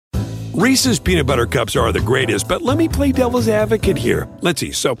Reese's peanut butter cups are the greatest, but let me play devil's advocate here. Let's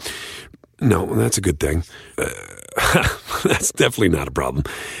see. So, no, that's a good thing. That's definitely not a problem.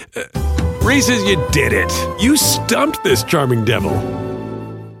 Reese's, you did it. You stumped this charming devil.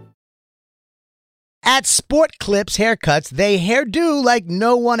 At Sport Clips Haircuts, they hairdo like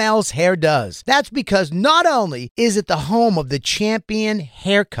no one else hair does. That's because not only is it the home of the champion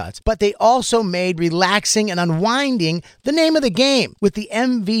haircuts, but they also made relaxing and unwinding the name of the game. With the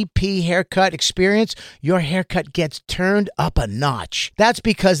MVP haircut experience, your haircut gets turned up a notch. That's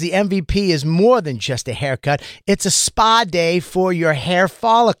because the MVP is more than just a haircut. It's a spa day for your hair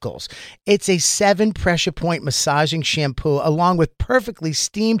follicles. It's a 7 pressure point massaging shampoo along with perfectly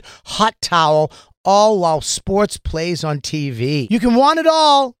steamed hot towel, all while sports plays on TV. You can want it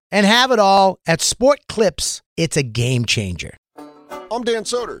all and have it all at Sport Clips. It's a game changer. I'm Dan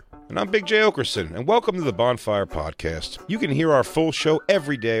Soder. And I'm Big J. Okerson, and welcome to the Bonfire Podcast. You can hear our full show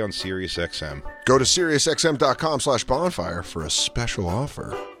every day on SiriusXM. Go to SiriusXM.com/bonfire for a special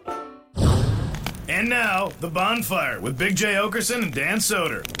offer. And now, the Bonfire with Big J. Okerson and Dan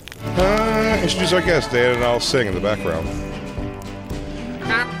Soder. Introduce our guest, Dan, and I'll sing in the background.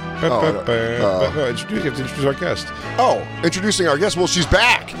 Introduce our guest. Oh, introducing our guest. Well, she's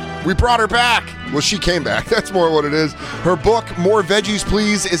back. We brought her back. Well, she came back. That's more what it is. Her book, More Veggies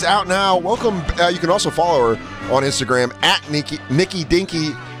Please, is out now. Welcome. You can also follow her on Instagram at Nikki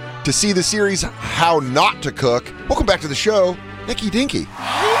Dinki to see the series How Not to Cook. Welcome back to the show, Nikki Dinki.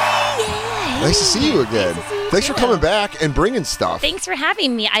 Nice to see you again. Thanks for coming back and bringing stuff. Thanks for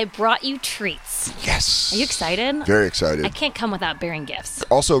having me. I brought you treats. Yes. Are you excited? Very excited. I can't come without bearing gifts.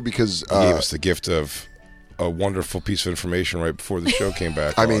 Also because... He gave us the gift of a wonderful piece of information right before the show came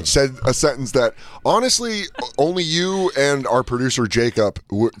back. I mean, said a sentence that, honestly, only you and our producer, Jacob,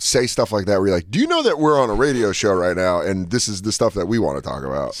 would say stuff like that. Where you're like, do you know that we're on a radio show right now, and this is the stuff that we want to talk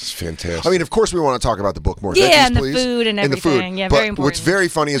about? This is fantastic. I mean, of course we want to talk about the book More Veggies, and Please. the food and everything. Yeah, very important. What's very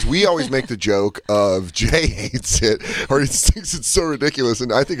funny is we always make the joke of Jay hates it, or he thinks it's so ridiculous,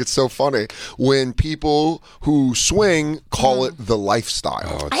 and I think it's so funny when people who swing call it the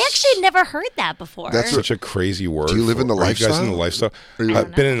lifestyle. I actually had never heard that before. That's such a crazy word. Do you live in the lifestyle? Are you guys in the lifestyle?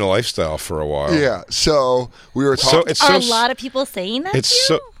 I've been in the lifestyle for a while. Yeah, so we were talking. Are a lot of people saying that to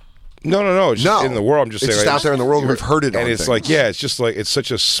you? No. Just in the world. I'm just saying. It's just out there in the world. We've heard it. And on it's things. like, it's just like it's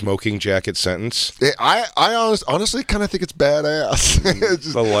such a smoking jacket sentence. I honestly kind of think it's badass. It's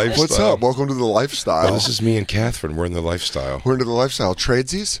just, the lifestyle. What's up? Welcome to the lifestyle. Well, this is me and Catherine. We're in the lifestyle. We're into the lifestyle.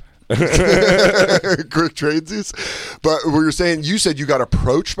 Tradesies? Tradesies? But you said you got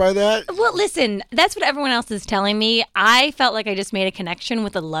approached by that? Well, listen, that's what everyone else is telling me. I felt like I just made a connection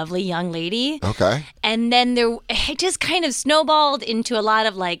with a lovely young lady. Okay. And then it just kind of snowballed into a lot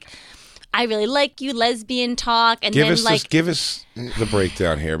of like, I really like you, lesbian talk, and give us the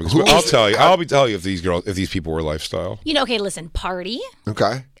breakdown here because I'll tell you. I'll tell you if these people were lifestyle. Okay, listen, party.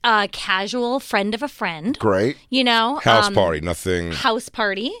 Okay. Casual friend of a friend. Great. House party, nothing. House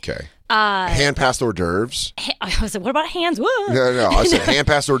party. Okay. Hand-passed hors d'oeuvres. I was like, what about hands? Whoa. No. I said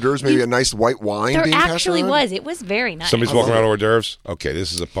hand-passed hors d'oeuvres, maybe a nice white wine being passed around. There actually was. It was very nice. Somebody's walking around hors d'oeuvres? Okay,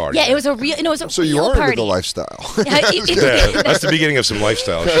 this is a party. Yeah, it was a real party. So you are into the lifestyle. That's the beginning of some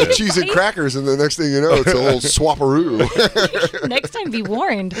lifestyle shit. Cheese and crackers, and the next thing you know, it's a little swapperoo. Next time, be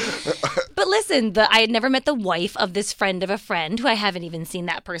warned. But listen, I had never met the wife of this friend of a friend, who I haven't even seen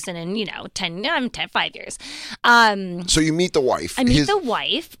that person in, 5 years. So you meet the wife. I meet the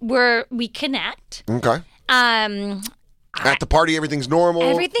wife, where we connect. Okay. At the party, everything's normal.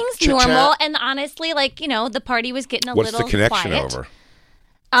 Everything's normal, and honestly, the party was getting a little quiet. What's the connection over?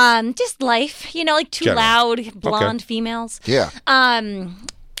 Just life, like two loud blonde females. Yeah.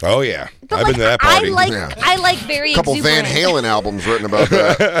 Oh yeah, I've been to that party. I like very a couple exuberant. Van Halen albums written about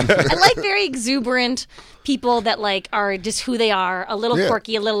that. I like very exuberant people that are just who they are, a little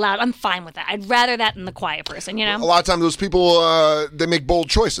quirky, a little loud. I'm fine with that. I'd rather that than the quiet person, A lot of times those people, they make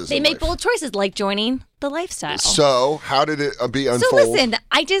bold choices. They make bold choices, like joining the lifestyle. So how did it unfold? So listen,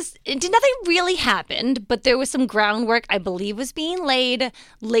 nothing really happened, but there was some groundwork I believe was being laid.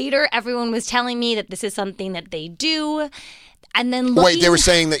 Later, everyone was telling me that this is something that they do. And then wait, they were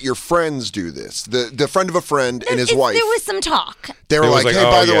saying that your friends do this. The friend of a friend and his wife. There was some talk. They were like, hey,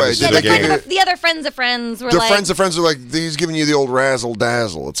 by the way, the other friends of friends were the friends of friends were like, he's giving you the old razzle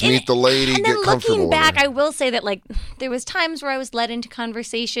dazzle. Let's meet the lady, and get then comfortable. Looking back, I will say that there was times where I was led into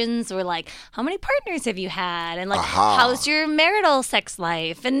conversations where how many partners have you had, and how's your marital sex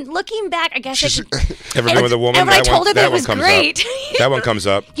life? And looking back, I guess ever been with a woman? And when I told her that it was great, that one comes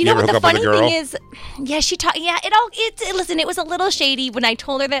up. You know ever what hook the up with funny a girl? thing is? Yeah, she talked. Yeah, listen, it was a little shady. When I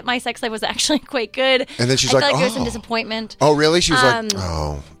told her that my sex life was actually quite good, And then she's I like, felt like there was "Oh." some disappointment. Oh, really? She was like,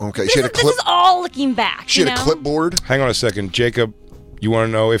 oh, okay. She had a This clip. is all looking back. She had you a know? clipboard. Hang on a second, Jacob. You want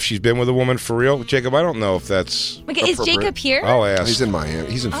to know if she's been with a woman for real? Jacob, I don't know if that's... Okay, is Jacob here? I'll ask. He's in Miami.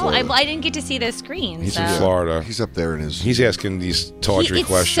 He's in Oh, Florida. I didn't get to see the screen. He's so. in Florida. He's up there in his. He's asking these tawdry It's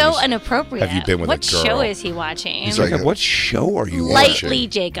questions. so inappropriate. Have you been with what a girl? show is he watching? He's like, Jacob, what show are you Lightly, watching?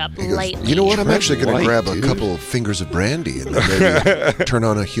 Jacob. He goes, Lightly. you know what? I'm actually going Light, to grab a dude. couple of fingers of brandy and then maybe turn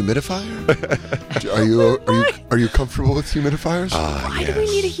on a humidifier. Are you comfortable with humidifiers? Why do we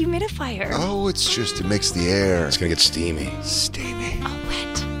need a humidifier? Oh, it's just it makes the air It's going to get steamy. steamy. Oh,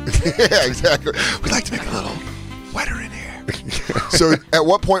 wet. Yeah, exactly. We like to make it a little wetter in here. So, at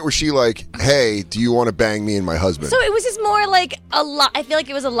what point was she like, "Hey, do you want to bang me and my husband?" So it was just more like a lot. I feel like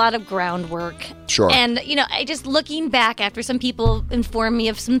it was a lot of groundwork. Sure. And, I just looking back after some people informed me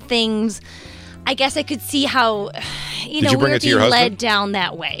of some things, I guess I could see how, you we bring were it to your being led husband? down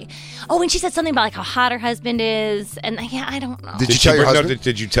that way. Oh, and she said something about like how hot her husband is. And yeah, I don't know. Did you tell your No, husband?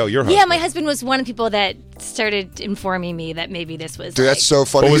 did you tell your husband? Yeah, my husband was one of the people that started informing me that maybe this was. Dude, that's so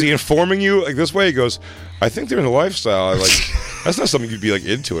funny. But was he informing you like this way? He goes, I think they're in the lifestyle. Like, that's not something you'd be like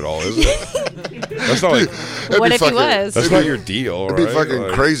into at all, is it? That's not like What be if he fucking- was? that's not your deal. It'd be right? fucking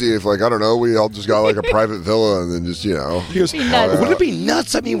Like- crazy if, like, I don't know, we all just got like a private villa and then just, He goes, nuts. wouldn't it be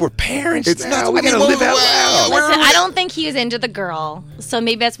nuts? I mean, we're parents. It's now. nuts. We I mean, gotta live out well, loud. Listen, I don't think he was into the girl, so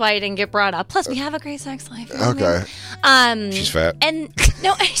maybe that's why he didn't get brought up. Plus, we have a great sex life. You know what I mean? Okay. She's fat. And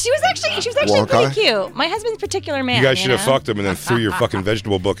no, she was actually Well, pretty okay. cute. My husband's particular man. You guys should have know? fucked him and then threw your fucking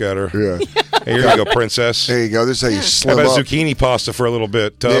vegetable book at her. Yeah. Hey, here you go, princess. There you go. This is how you How slim about up. zucchini pasta for a little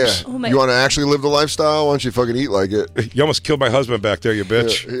bit, Tubbs? Yeah. Oh my- You want to actually live the lifestyle? Why don't you fucking eat like it? You almost killed my husband back there, you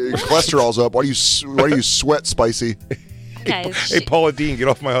bitch. Your cholesterol's up. Why do you sweat spicy? Guys, Hey, Paula Dean, get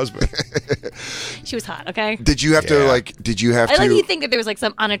off my husband. she was hot. Okay. Did you have to Yeah. like? Did you have I like to? you think that there was like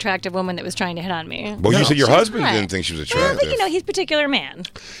some unattractive woman that was trying to hit on me. Well, you said your She was husband hot. didn't think she was Well, attractive. but he's particular man.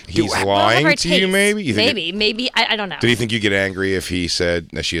 He's Well, lying her to you, taste. maybe? You think Maybe. I don't know. Did he think you'd get angry if he said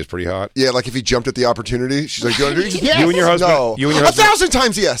that she is pretty hot? Yeah, like if he jumped at the opportunity, she's like, "Do you want to do it?" Yes. You and your husband- No. you and your husband- 1,000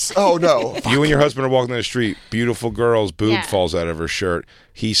 times yes. Oh no. You and your husband are walking down the street. Beautiful girl's boob Yeah. falls out of her shirt.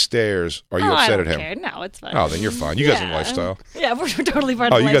 He stares. Are you I upset don't at him? care. No, it's fine. Oh, then you're fine. You guys are lifestyle. Yeah, we're totally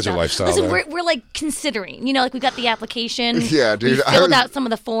part Oh, of the you guys are lifestyle. lifestyle, Listen, we're like considering. Like we got the application. Yeah, dude, We I filled was- out some of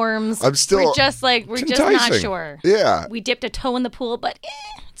the forms. I'm still- We're just not enticing. sure. Yeah. We dipped a toe in the pool, but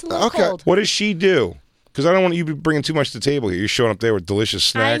it's a little Okay. cold. What does she do? Because I don't want you to be bringing too much to the table here. You're showing up there with delicious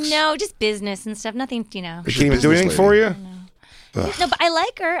snacks. I know, just business and stuff. Nothing, She can't even do business anything lady. for you? No, but I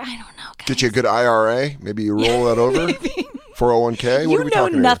like her. I don't know. Guys. Get you a good IRA. Maybe you roll that over. 401k. What You are we know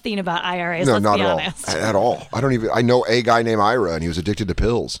talking here? nothing about IRAs. No, let's not be at honest. all. At all. I don't even. I know a guy named Ira, and he was addicted to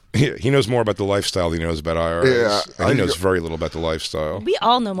pills. He knows more about the lifestyle than he knows about IRAs. Yeah, And he I- knows very little about the lifestyle. We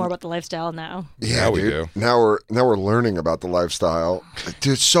all know more about the lifestyle now. Yeah, Now we dude. do. Now we're learning about the lifestyle.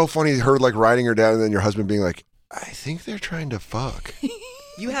 Dude, it's so funny. Her like riding her down, and then your husband being like, "I think they're trying to fuck."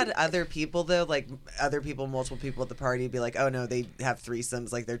 You had other people though, like multiple people at the party be like, "Oh no, they have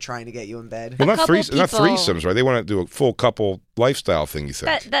threesomes, like they're trying to get you in bed." Well, not couple not people- threesomes, right? They want to do a full couple lifestyle thing, you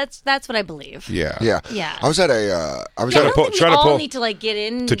think? That's what I believe. Yeah. Yeah. Yeah. I was at a. I was Yeah, at I a. don't think try we to all pull- need to like get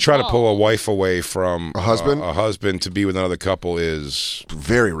in To try to pull a involved. wife away from A husband? a husband to be with another couple is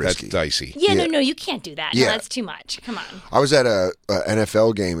Very that's risky. dicey. Yeah, Yeah. no, you can't do that. Yeah. No, that's too much. Come on. I was at a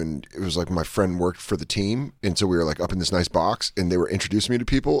NFL game, and it was like my friend worked for the team, and so we were like up in this nice box, and they were introducing me to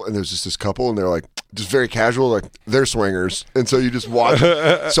people, and there was just this couple, and they're like just very casual, like they're swingers, and so you just watch.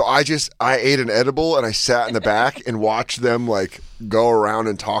 So I ate an edible, and I sat in the back and watched them like go around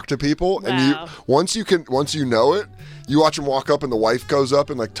and talk to people, and Wow. once you know it. You watch him walk up, and the wife goes up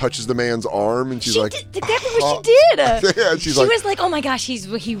and like touches the man's arm, and she's She like, did exactly what she did. Yeah, she's she like- was like, "Oh my gosh,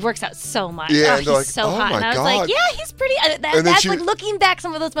 he works out so much. Yeah, oh, and he's they're like, so "Oh hot." my And I was God. like, "Yeah, he's pretty." And then That's she- like looking back,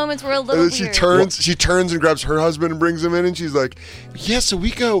 some of those moments were a And little then weird. she turns and grabs her husband and brings him in, and she's like, "Yeah, so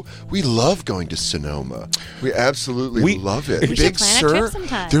we love going to Sonoma. We absolutely love it. We should Big plan a Sur, trip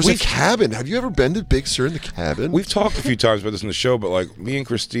sometime. there's a cabin. Have you ever been to Big Sur in the cabin? We've talked a few times about this in the show, but like me and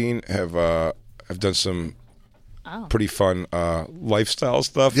Christine have done some pretty fun lifestyle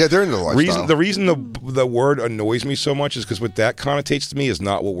stuff. Yeah, they're into the lifestyle. The reason the word annoys me so much is because what that connotates to me is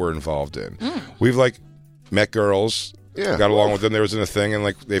not what we're involved in. We've like met girls, Yeah. got along with them. There wasn't a thing, and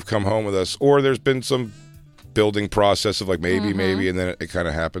like they've come home with us, or there's been some building process of like maybe, and then it kind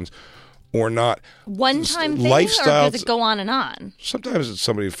of happens, or not. One-time thing, or Lifestyle- does it go on and on? Sometimes it's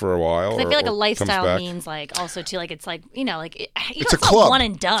somebody for a while. 'Cause I feel like or a comes lifestyle back. means like also too like it's like It's a not club. one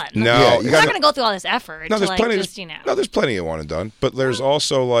and done. No, Yeah, you're you not gotta- going to go through all this effort. No, to there's like plenty. Just, No, there's plenty of one and done, but there's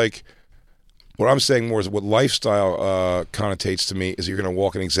also like What I'm saying more is what lifestyle connotates to me is you're going to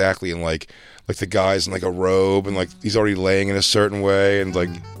walk in exactly in like the guy's in like a robe and like he's already laying in a certain way and like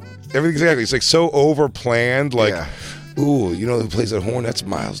everything exactly. It's like so over planned. Like, ooh, you know who plays that horn? That's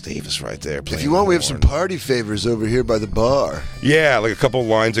Miles Davis right there. If you want, we have some party favors over here by the bar. Yeah, like a couple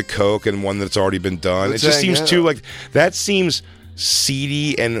lines of Coke and one that's already been done. Let's it just hang seems out. too like that seems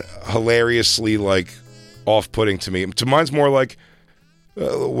seedy and hilariously like off-putting to me. To mine's more like.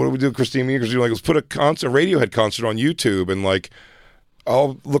 What do we do, Christine? Me and Christine, like, let's put a Radiohead concert on YouTube, and like,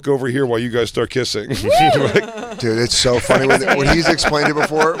 I'll look over here while you guys start kissing. Like, dude, it's so funny when he's explained it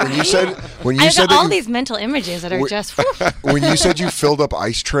before. When you said got all these mental images that are just. When you said you filled up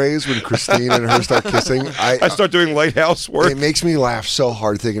ice trays when Christine and her start kissing, I start doing lighthouse work. It makes me laugh so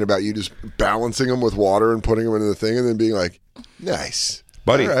hard thinking about you just balancing them with water and putting them into the thing, and then being like, nice,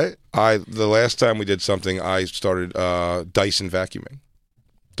 buddy. All right. The last time we did something, I started Dyson vacuuming.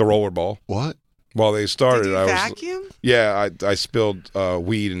 The rollerball. What? While they started, Did you I was vacuum? Yeah, I spilled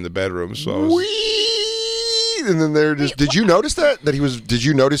weed in the bedroom, so I was weed, and then there just. Did you notice that he was? Did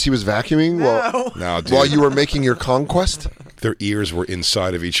you notice he was vacuuming while you were making your conquest? Their ears were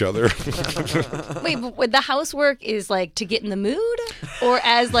inside of each other. Wait, but the housework is like to get in the mood, or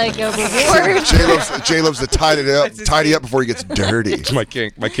as like a reward? Jay loves to tidy up before he gets dirty. It's my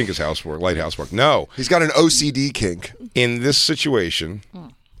kink. My kink is housework, light housework. No, he's got an OCD kink. In this situation,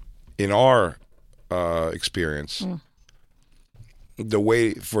 in our experience, the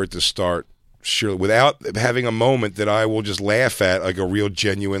way for it to start, surely without having a moment that I will just laugh at, like a real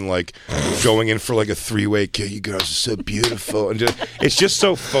genuine, like going in for like a three-way kiss. You girls are so beautiful, and it's just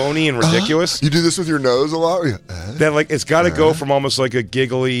so phony and ridiculous. You do this with your nose a lot. That like it's got to go from almost like a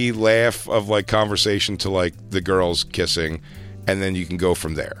giggly laugh of like conversation to like the girls kissing, and then you can go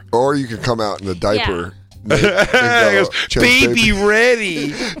from there. Or you can come out in a diaper. Yeah. Baby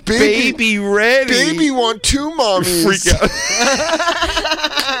ready. Baby ready. Baby want two mommies. Freak out.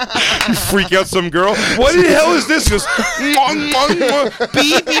 You freak out some girl. What the hell is this? Goes,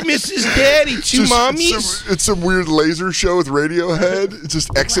 baby Mrs. Daddy, two mommies. It's some weird laser show with Radiohead. It's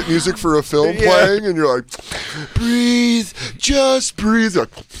just exit music for a film playing, and you're like, breathe, just breathe.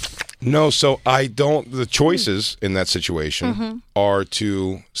 Like, no, so I don't. The choices in that situation are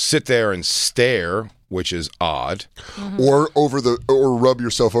to sit there and stare, which is odd, or rub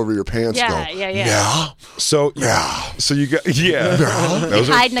yourself over your pants. Yeah. So you got Those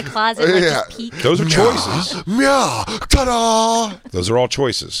hide in a closet. Just peek. Those are choices. Yeah, ta-da! Those are all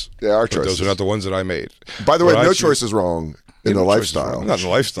choices. They are choices. Those are not the ones that I made. By the way, no choice is wrong in the lifestyle. Not in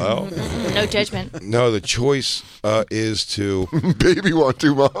the lifestyle. No judgment. No, the choice is to baby want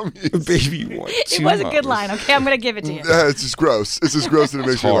two mommies. Baby want two. It was a good line. Okay, I'm going to give it to you. It's just gross. It's just gross that it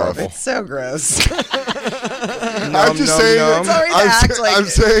makes me laugh. It's so gross. I'm just saying. I'm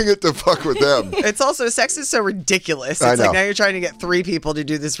saying it to fuck with them. It's also sex is so ridiculous. It's I know. like now you're trying to get three people to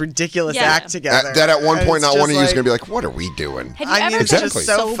do this ridiculous act together. That at one point, not one of you is like, going to be like, "What are we doing?" Have you ever been so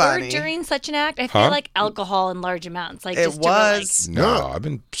sober funny. during such an act? I feel like alcohol in large amounts. Like it just was. No, I've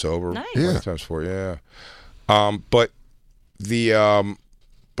been sober Nice. many times before. Yeah, but I'm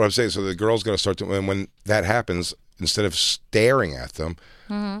saying, so the girl's got to start to, and when that happens, instead of staring at them,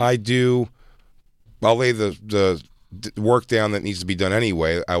 I'll lay the work down that needs to be done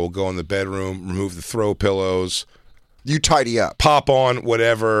anyway. I will go in the bedroom, remove the throw pillows. You tidy up. Pop on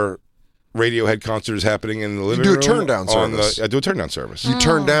whatever Radiohead concert is happening in the living room. You do a turn down service. I do a turn down service. You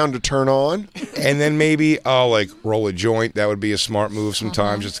turn down to turn on. And then maybe I'll like roll a joint. That would be a smart move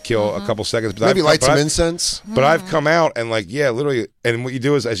sometimes, just to kill a couple seconds. But Maybe light some incense. But I've come out and like, literally. And what you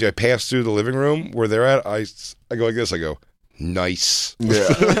do is as I pass through the living room where they're at, I go like this. I go, nice. Yeah.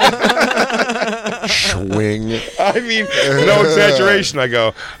 Swing. I mean, no exaggeration. I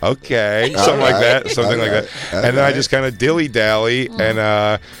go, okay. Something like that. Something like that. And then I just kind of dilly-dally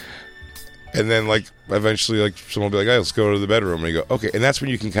and then, like, eventually, like, someone will be like, hey, let's go to the bedroom. And you go, okay. And that's when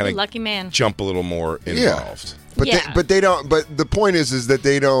you can kind of lucky man. Jump a little more involved. But they don't. But the point is that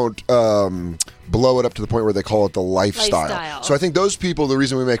they don't blow it up to the point where they call it the lifestyle. So I think those people, the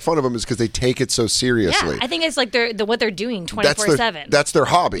reason we make fun of them is because they take it so seriously. Yeah, I think it's like what they're doing 24/7. That's their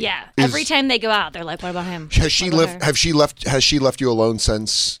hobby. Yeah, every time they go out, they're like, "What about him?" Has she left you alone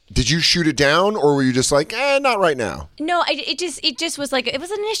since? Did you shoot it down, or were you just like, not right now? No, it just was like it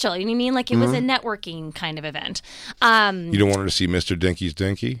was initial. You know what I mean? Like it was a networking kind of event. You don't want her to see Mr. Dinky's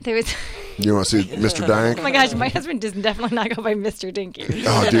Dinky? There was. You want to see Mr. Dank? Oh my gosh, my husband does definitely not go by Mr. Dinky.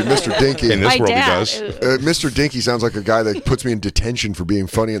 Oh, dude, Mr. Dinky. In this My world, dad, he does. Mr. Dinky sounds like a guy that puts me in detention for being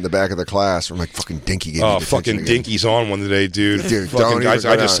funny in the back of the class. I'm like, fucking Dinky gave me detention fucking again. Dinky's on one today, dude. Dude, Fucking, don't even I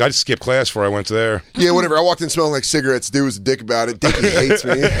go just down. skipped class before I went there. Yeah, whatever. I walked in smelling like cigarettes. Dude was a dick about it. Dinky hates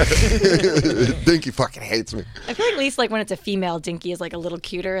me. Dinky fucking hates me. I feel like at least like when it's a female, Dinky is like a little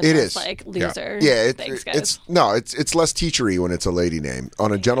cuter. And It less, is. like loser. Yeah, Thanks, guys. it's less teachery when it's a lady name.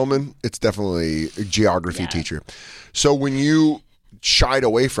 On a gentleman, it's definitely a geography teacher. So when you shied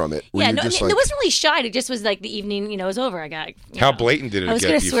away from it, were Yeah, you no, just it like, wasn't really shy. It just was like the evening, was over. I got. How blatant did it I was get?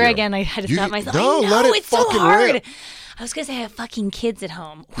 gonna do you swear feel? again. I had to You- stop myself. no, I know, let it it's so fucking hard. rip. I was gonna say I have fucking kids at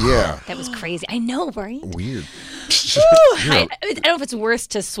home. Yeah. That was crazy. I know, right? weird? I don't know if it's worse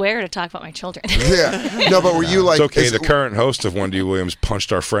to swear or to talk about my children. Yeah. No, but were you like? It's okay. is- The current host of Wendy Williams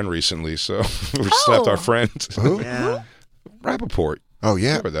punched our friend recently, so we slapped our friend. Yeah. Rappaport. Oh yeah.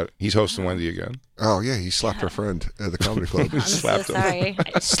 Remember that? He's hosting Wendy again. Oh yeah. He slapped our friend at the comedy club. I'm so sorry.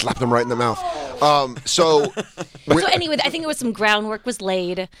 Slapped him right in the mouth. So So anyway, I think it was some groundwork was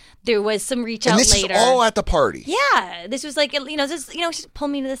laid. There was some reach and out this later. is all at the party. Yeah, this was like just pull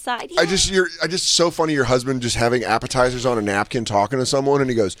me to the side. Yeah. I just so funny your husband just having appetizers on a napkin talking to someone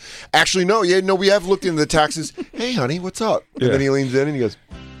and he goes, actually no, we have looked into the taxes. Hey honey, what's up? And Yeah. then he leans in and he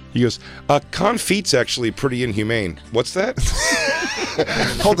goes, confit's actually pretty inhumane. What's that?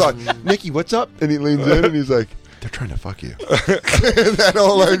 hold on, Nikki, what's up? And he leans in and he's like, they're trying to fuck you. that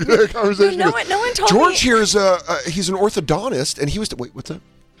whole like conversation. No goes, one told George me. here is he's an orthodontist and he was wait, what's up?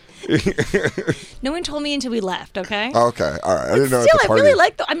 No one told me until we left. Okay. Oh, okay, all right. I didn't know. Still, at the I party. really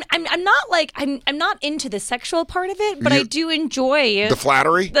like the. I'm not like I'm not into the sexual part of it, but I You- do enjoy the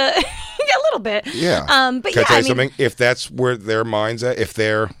flattery. the yeah, a little bit. Yeah. But Can yeah, I tell you I mean, something? If that's where their mind's at, if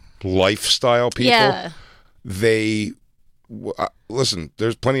they're lifestyle people, yeah. they listen.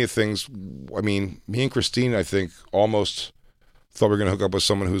 There's plenty of things. I mean, me and Christine, I think, almost thought we were going to hook up with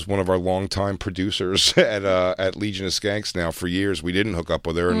someone who's one of our longtime producers at Legion of Skanks. Now, for years, we didn't hook up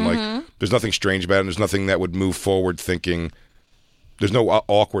with her, and like, there's nothing strange about it. And there's nothing that would move forward thinking. There's no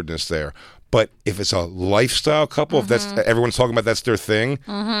awkwardness there. But if it's a lifestyle couple, if that's everyone's talking about, that's their thing.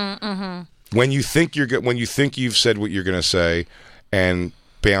 When you think you're good, when you think you've said what you're going to say, and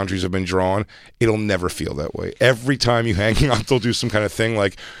boundaries have been drawn, it'll never feel that way. Every time you hang out, they'll do some kind of thing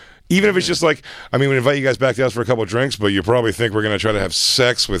like. Even if it's just like, I mean, we invite you guys back to the house for a couple of drinks, but you probably think we're going to try to have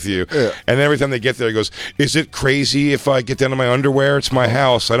sex with you. Yeah. And every time they get there, he goes, is it crazy if I get down to my underwear? It's my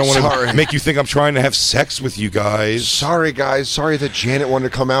house. I don't want Sorry. to make you think I'm trying to have sex with you guys. Sorry, guys. Sorry that Janet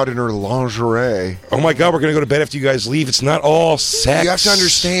wanted to come out in her lingerie. Oh my God, we're going to go to bed after you guys leave. It's not all sex. You have to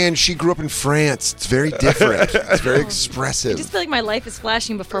understand, she grew up in France. It's very different. It's very expressive. I just feel like my life is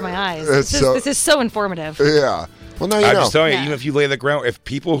flashing before my eyes. It's This is so informative. Yeah. Well, now you I'm know. just telling you, Yeah. even if you lay the ground, if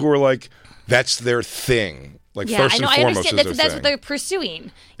people who are like, that's their thing, like Yeah, first I know. and I foremost understand. is That's their what thing. they're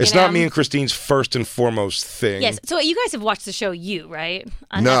pursuing. It's you know? not me and Christine's first and foremost thing. Yes. So you guys have watched the show You, right?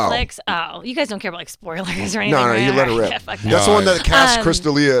 On No. Netflix? Oh, you guys don't care about like spoilers or anything. No, right? you let her Alright, rip. yeah, fuck That's that. the one that cast Um, Chris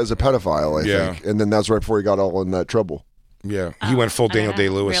D'Elia as a pedophile, I Yeah. think. And then that's right before he got all in that trouble. Yeah, he went full Daniel know.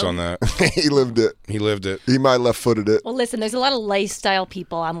 Day-Lewis Really? on that. He lived it. He lived it. He might have left-footed it. Well, listen, there's a lot of lifestyle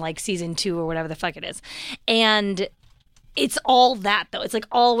people on like season 2 or whatever the fuck it is. And it's all that, though. It's like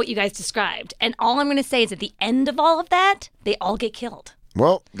all what you guys described. And all I'm going to say is at the end of all of that, they all get killed.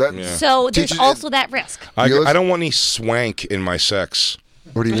 Well, that. Yeah. So there's Teaches- also that risk. I You don't want any swank in my sex.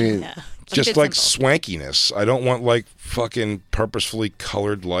 What do you mean? Just Keep it like simple. swankiness. I don't want like fucking purposefully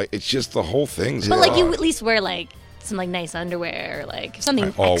colored light. It's just the whole thing's. But like you odd. at least wear like some like nice underwear, or like if something I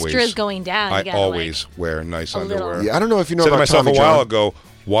always- extra is going down. You I gotta, always like, wear nice a little- underwear. Yeah, I don't know if you know said to about myself Tommy a while John. ago,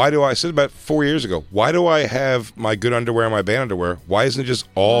 why do I said about 4 years ago, why do I have my good underwear and my band underwear? Why isn't it just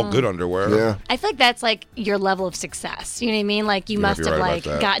all good underwear? Yeah. I feel like that's like your level of success. You know what I mean? Like you might must be have right like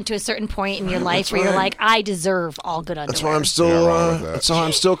about that. gotten to a certain point in your life where you're right. like, I deserve all good underwear. That's why I'm You're still. not wrong with that. That's why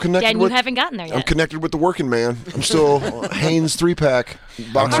I'm still connected and you with. haven't gotten there yet. I'm connected with the working man. I'm still Hanes 3-pack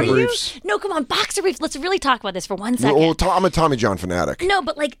boxer Are you? briefs. No, come on, boxer briefs. Let's really talk about this for 1 second. Well, I'm a Tommy John fanatic. No,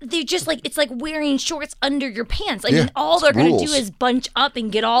 but like they just like it's like wearing shorts under your pants. I Yeah, mean, all it's they're gonna rules. do is bunch up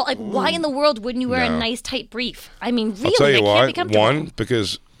and get all like. Why in the world wouldn't you wear a No. nice tight brief? I mean, really, I'll tell they you can't why. be comfortable. One,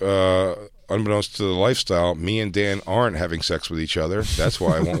 because unbeknownst to the lifestyle, me and Dan aren't having sex with each other. That's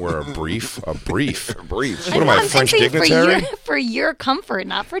why I won't wear a brief. A brief. What am I, a French dignitary? For your comfort,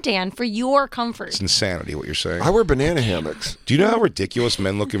 not for Dan, for your comfort. It's insanity what you're saying. I wear banana hammocks. Do you know how ridiculous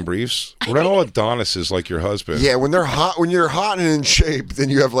men look in briefs? We're not all Adonises like your husband. Yeah, when they're hot, when you're hot and in shape, then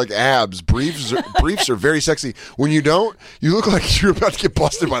you have like abs. Briefs are very sexy. When you don't, you look like you're about to get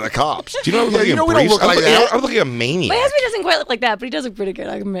busted by the cops. Do you know? We don't look like that. I'm looking at a maniac. My husband doesn't quite look like that, but he does look pretty good,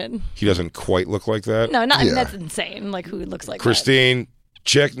 I admit. He doesn't quite look like that? No, not that's insane. Like, who looks like Christine,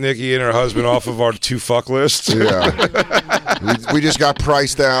 check Nikki and her husband off of our to fuck list. Yeah. we just got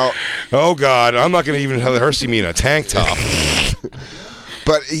priced out. Oh, God. I'm not going to even have her see me in a tank top.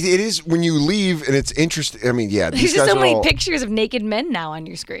 But it is when you leave, and it's interesting. I mean, There's these just guys so many all, pictures of naked men now on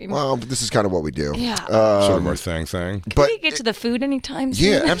your screen. Well, this is kind of what we do. Yeah. Sort of our thing. But Can we get to the food anytime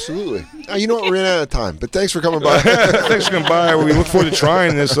soon? yeah, absolutely. You know what? We're running out of time. But thanks for coming by. Thanks for coming by. We look forward to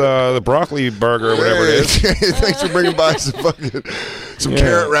trying this the broccoli burger or whatever it is. Thanks for bringing by some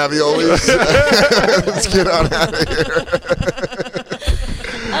carrot raviolis. Let's get on out of here.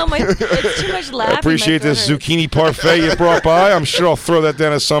 Oh my! It's too much laughing. I appreciate this zucchini parfait you brought by. I'm sure I'll throw that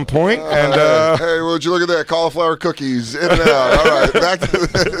down at some point. And hey, would you look at that? Cauliflower cookies, in and out. All right, back to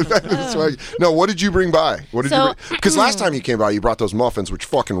the swag. No, what did you bring by? What did you bring? Because last time you came by, you brought those muffins, which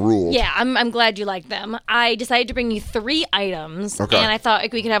fucking rule. Yeah, I'm glad you like them. I decided to bring you 3 items, and I thought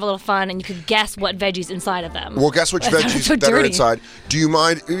we could have a little fun, and you could guess what veggies inside of them. Well, guess which veggies that are inside. Do you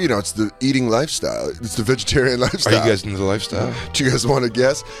mind? You know, it's the eating lifestyle. It's the vegetarian lifestyle. Are you guys into the lifestyle? Do you guys want to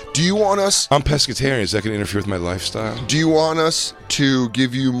guess? Do you want us? I'm pescatarian. Is that going to interfere with my lifestyle? Do you want us to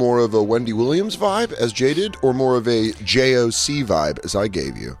give you more of a Wendy Williams vibe, as Jay did, or more of a JOC vibe, as I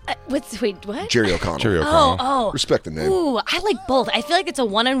gave you? Wait, what? Jerry O'Connell. Jerry O'Connell. Oh. Respect the name. Ooh, I like both. I feel like it's a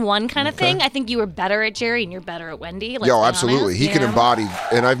one-on-one kind of thing. I think you were better at Jerry, and you're better at Wendy. Yo, absolutely. He can embody,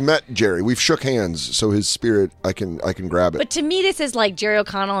 and I've met Jerry. We've shook hands, so his spirit, I can grab it. But to me, this is like Jerry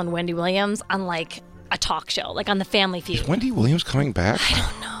O'Connell and Wendy Williams on like a talk show, like on the Family Feud. Is Wendy Williams coming back? I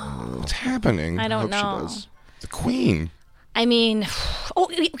don't know. What's happening? I don't know. She does. The Queen. I mean, can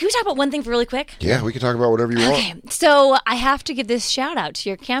we talk about one thing really quick? Yeah, we can talk about whatever you want. Okay, so I have to give this shout out to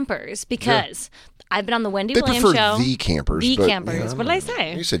your campers because I've been on the Wendy Williams show. They prefer the campers. The but, campers. What did I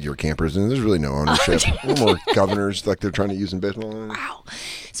say? You said your campers, and there's really no ownership. No more governors like they're trying to use in baseball. Wow.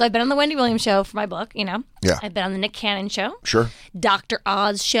 So I've been on the Wendy Williams show for my book, you know. Yeah. I've been on the Nick Cannon show. Sure. Dr.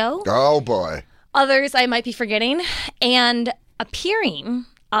 Oz show. Oh, boy. Others I might be forgetting. And appearing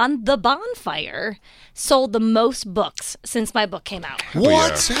on The Bonfire sold the most books since my book came out.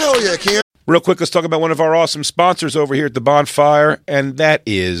 What? Yeah. Hell yeah, Cam. Real quick, let's talk about one of our awesome sponsors over here at the Bonfire, and that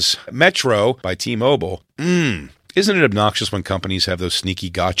is Metro by T-Mobile. Isn't it obnoxious when companies have those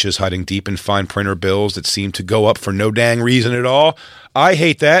sneaky gotchas hiding deep in fine printer bills that seem to go up for no dang reason at all? I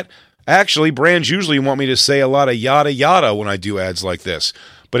hate that. Actually, brands usually want me to say a lot of yada yada when I do ads like this.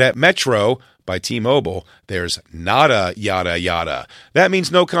 But at Metro by T-Mobile, there's nada yada yada. That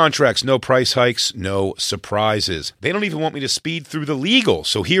means no contracts, no price hikes, no surprises. They don't even want me to speed through the legal,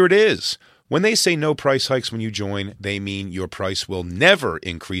 so here it is. When they say no price hikes when you join, they mean your price will never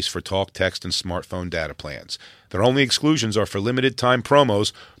increase for talk, text, and smartphone data plans. Their only exclusions are for limited time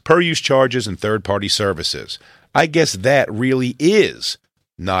promos, per-use charges, and third-party services. I guess that really is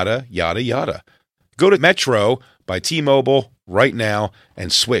nada yada yada. Go to Metro by T-Mobile right now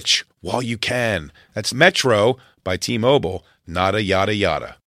and switch while you can. That's Metro by T-Mobile, nada yada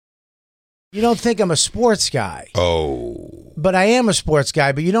yada. You don't think I'm a sports guy. Oh. But I am a sports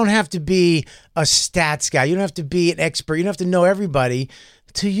guy, but you don't have to be a stats guy. You don't have to be an expert. You don't have to know everybody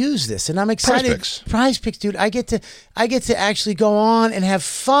to use this. And I'm excited. Prize Picks, dude. I get to actually go on and have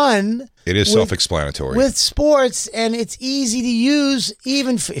fun. It is self-explanatory. With sports, and it's easy to use,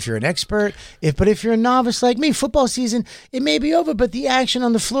 even if you're an expert. But if you're a novice like me, football season, it may be over, but the action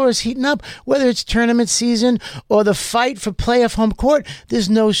on the floor is heating up. Whether it's tournament season or the fight for playoff home court, there's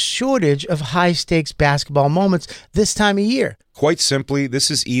no shortage of high-stakes basketball moments this time of year. Quite simply, this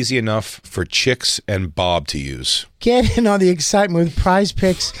is easy enough for Chicks and Bob to use. Get in on the excitement with Prize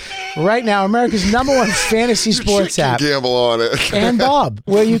Picks right now, America's #1 fantasy sports app. Gamble on it. And Bob,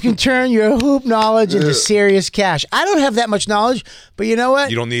 where you can turn your hoop knowledge into serious cash. I don't have that much knowledge, but you know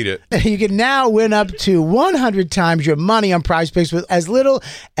what? You don't need it. You can now win up to 100 times your money on Prize Picks with as little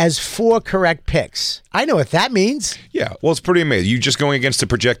as 4 correct picks. I know what that means. Yeah, well, it's pretty amazing. You're just going against the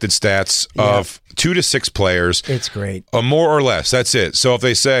projected stats of 2 to 6 players. It's great. More or less. That's it. So if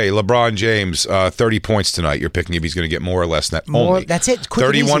they say LeBron James, 30 points tonight, you're picking if he's going to get more or less than that. More, only. that's it. Quick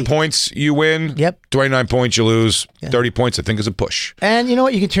 31 points, you win. Yep. 29 points, you lose. 30 points, I think, is a push. And you know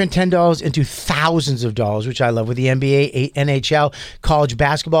what? You can turn $10 into thousands of dollars, which I love with the NBA, NHL, college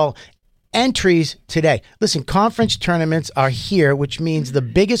basketball, entries today. Listen, conference tournaments are here, which means the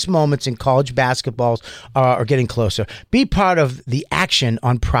biggest moments in college basketballs are getting closer. Be part of the action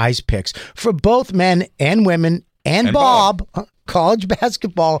on Prize Picks. For both men and women and Bob. College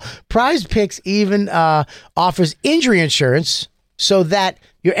basketball, Prize Picks even offers injury insurance so that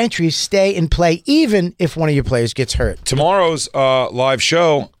your entries stay in play even if one of your players gets hurt. Tomorrow's live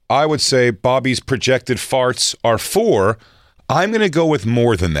show, I would say Bobby's projected farts are 4. I'm going to go with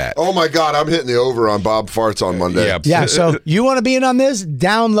more than that. Oh, my God. I'm hitting the over on Bob Farts on Monday. Yeah, so you want to be in on this?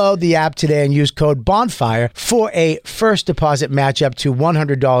 Download the app today and use code BONFIRE for a first deposit match up to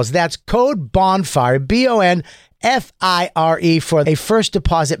 $100. That's code BONFIRE, BONFIRE, for a first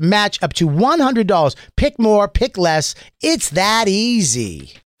deposit match up to $100. Pick more, pick less. It's that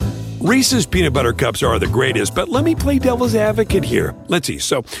easy. Reese's peanut butter cups are the greatest, but let me play devil's advocate here. Let's see.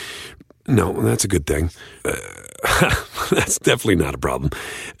 So, no, that's a good thing. That's definitely not a problem.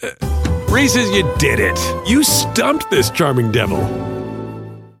 Reese's, you did it. You stumped this charming devil.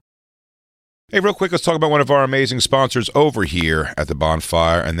 Hey, real quick, let's talk about one of our amazing sponsors over here at the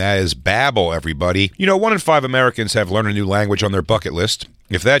Bonfire, and that is Babbel, everybody. You know, 1 in 5 Americans have learned a new language on their bucket list.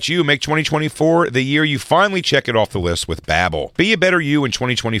 If that's you, make 2024 the year you finally check it off the list with Babbel. Be a better you in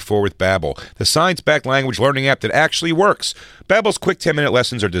 2024 with Babbel, the science-backed language learning app that actually works. Babbel's quick 10-minute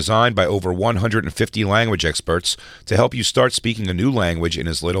lessons are designed by over 150 language experts to help you start speaking a new language in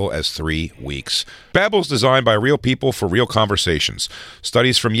as little as 3 weeks. Babbel's designed by real people for real conversations.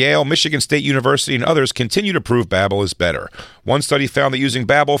 Studies from Yale, Michigan State University, and others continue to prove Babbel is better. One study found that using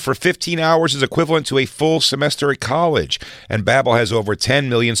Babbel for 15 hours is equivalent to a full semester at college, and Babbel has over 10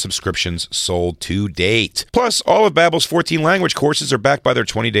 million subscriptions sold to date. Plus, all of Babbel's 14 language courses are backed by their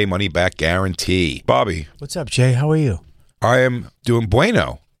 20-day money-back guarantee. Bobby. What's up, Jay? How are you? I am doing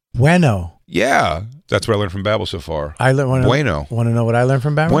bueno. Bueno. Yeah, that's what I learned from Babbel so far. I learned bueno. Want to know what I learned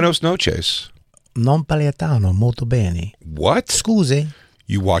from Babbel? Buenos noches. Non paletano molto bene. What? Scusi.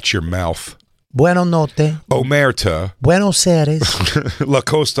 You watch your mouth. Buenos notte. Omerta. Buenos Aires. La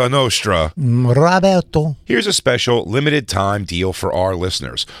Costa Nostra. Roberto. Here's a special limited time deal for our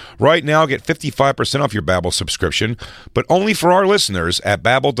listeners. Right now, get 55% off your Babbel subscription, but only for our listeners at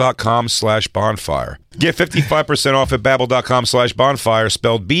babbel.com/bonfire. Get 55% off at babbel.com/bonfire,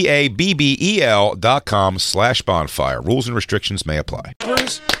 spelled BABBEL.com/bonfire. Rules and restrictions may apply.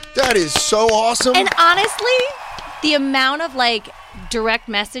 That is so awesome. And honestly, the amount of direct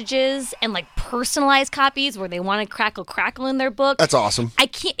messages and personalized copies where they want to crackle in their book. That's awesome. I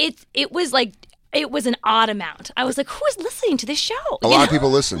can't. It was an odd amount. I was like, who is listening to this show? A lot of people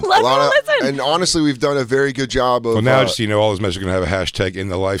listen. A lot of people listen. And honestly, we've done a very good job of... Well, now just all those messages are going to have a hashtag in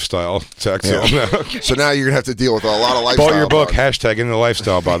the lifestyle text. Yeah. So now you're going to have to deal with a lot of lifestyle. Bought your book, bugs. hashtag in the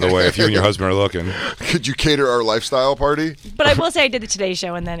lifestyle, by the way, if you and your husband are looking. Could you cater our lifestyle party? But I will say I did the Today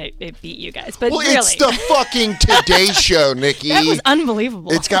Show, and then it beat you guys. But really. It's the fucking Today Show, Nikki. That was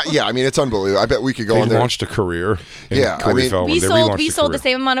unbelievable. It's unbelievable. I bet we could go They on there. launched a career. Yeah, we sold the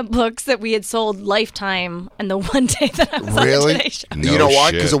same amount of books that we had sold Lifetime and the one day that I was on the Today Show. You know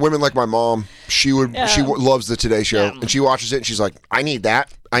why? Because of women like my mom, she loves the Today Show, Yeah. and she watches it, and she's like, I need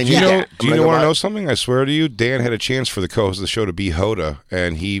that. I need Do that. you want to know something? I swear to you, Dan had a chance for the co-host of the show to be Hoda,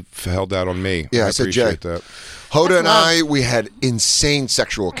 and he held out on me. Yeah, I said, Jay. appreciate that. Hoda and I, we had insane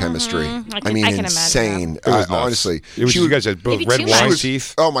sexual chemistry. I I mean, can insane. It was nuts. Honestly, You guys had both Maybe red too wine much.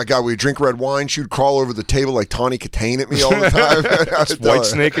 teeth. Oh my God, we'd drink red wine. She would crawl over the table like Tawny Katane at me all the time. Just white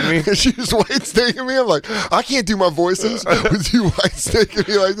snaking me. She was white snaking me. I'm like, I can't do my voices with you white snaking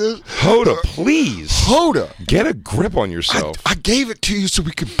me like this. Hoda, please. Hoda, Get a grip on yourself. I gave it to you so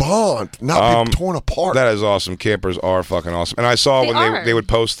we could bond, not be torn apart. That is awesome. Campers are fucking awesome. And I saw They when are. they would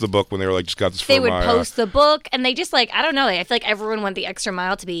post the book when they were like, just got this for They would my, post the book, and they just I don't know. I feel like everyone went the extra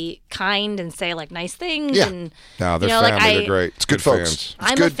mile to be kind and say nice things. Yeah. And No, they're you know, family. They're great. It's good folks. fans. It's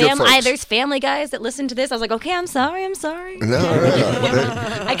I'm good, a good family. folks. There's family guys that listen to this. I was like, okay, I'm sorry. No.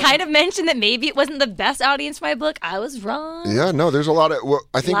 I kind of mentioned that maybe it wasn't the best audience for my book. I was wrong. Yeah, no, there's a lot of. Well,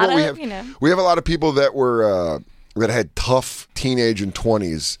 I think Lot what we of, have, we have a lot of people that were that had tough teenage and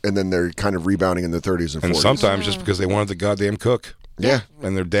 20s, and then they're kind of rebounding in their 30s and 40s. And sometimes just because they wanted the goddamn cook. Yeah.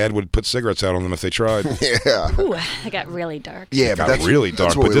 And their dad would put cigarettes out on them if they tried. Yeah. Ooh, that got really dark. Yeah, It but got that's really dark.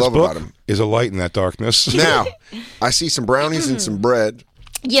 That's what But we this love about book him. is a light in that darkness. Now, I see some brownies and some bread.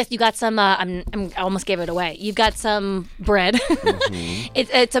 Yes, you got some. I almost gave it away. You've got some bread.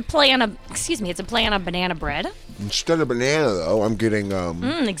 It's a play on a banana bread. Instead of banana, though, I'm getting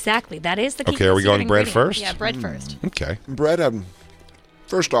Exactly. That is the key. Okay, are we going secret bread ingredient. first? Yeah, bread first. Okay. bread.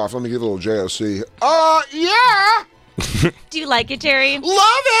 First off, let me give a little JOC. Yeah, Do you like it, Jerry? love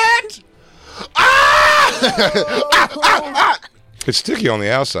it. Ah! It's sticky on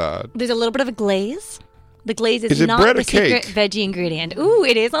the outside. There's a little bit of a glaze. The glaze is it not bread the or cake? secret veggie ingredient. Ooh,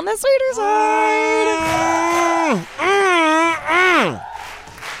 it is on the sweeter side.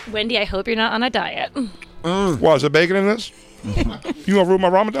 Wendy, I hope you're not on a diet. Why, is there bacon in this? You gonna ruin my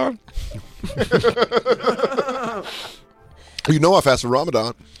Ramadan? You know I fast for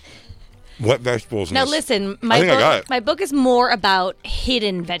Ramadan. What vegetables in Now this? listen, I think I got it. my book is more about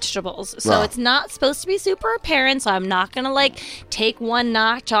hidden vegetables. So Ah. it's not supposed to be super apparent, so I'm not going to like take one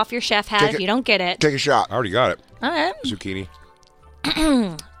notch off your chef hat Take if it- you don't get it. Take a shot. I already got it. All right. Zucchini.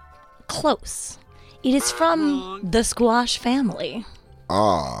 Close. It is from the squash family.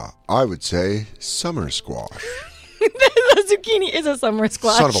 I would say summer squash. The zucchini is a summer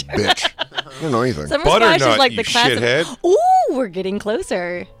squash. Son of a bitch. I don't know anything. Summer Butternut, squash is like you the classic. shithead. Ooh, we're getting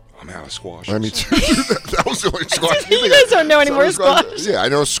closer. I'm out of squash. I mean, that was the only squash. You guys don't know any more Summer squash. Yeah, I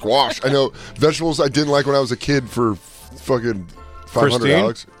know squash. I know vegetables I didn't like when I was a kid for fucking $500.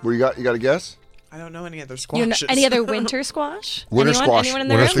 Christine? What you got? You got a guess? I don't know any other You know, squashes. any other winter squash? Winter anyone, squash. Anyone in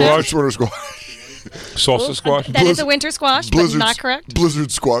the Winter room? squash? Winter squash. Salsa squash? That is a winter squash, but Blizzard, not correct.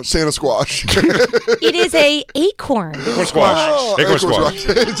 Blizzard squash. Santa squash. It is a acorn. Acorn squash. Oh, Acorn squash.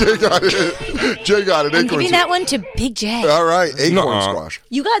 Jay got it. Jay got it. I'm Acorn giving that one to Big J. All right, acorn Nuh-uh. squash.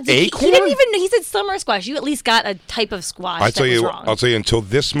 You got zucchini. Acorn? He didn't even know. He said summer squash. You at least got a type of squash. I'll tell you wrong. until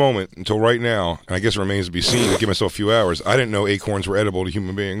this moment, until right now, and I guess it remains to be seen. I give myself a few hours. I didn't know acorns were edible to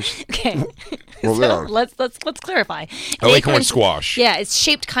human beings. Okay. Well, they So are. let's clarify. Oh, acorn squash. Yeah, it's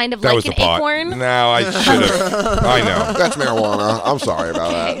shaped kind of That like was an the pot. acorn. No, I should have. I know. That's marijuana. I'm sorry about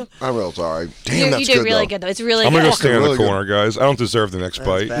that. I'm real sorry. Damn, that's You did good, really though. good though. It's really I'm good. gonna go stand in really the corner, guys. I don't deserve the next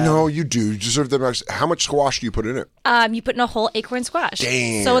bite. bad. No, you do. You deserve the next. How much squash do you put in it? You put in a whole acorn squash.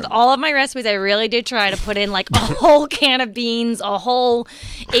 Damn. So with all of my recipes, I really did try to put in like a whole can of beans, a whole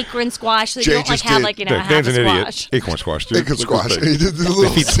acorn squash, so that Jay you don't like just have did. like half Dan's a an squash. idiot. Acorn squash, dude. Acorn Look at squash. this He thing. did the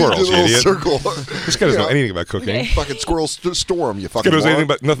little, He twirls, did the little idiot. circle. This guy doesn't know anything about cooking. Fucking squirrel storm, you This fucking guy knows anything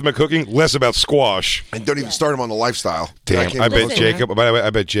moron. about nothing about cooking, less about squash. And don't even start him on the lifestyle. Damn, can't I even bet listen. Jacob. By the way, I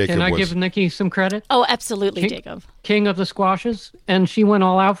bet Jacob Can I was. give Nikki some credit? Oh, absolutely, Jacob. King of the squashes, and she went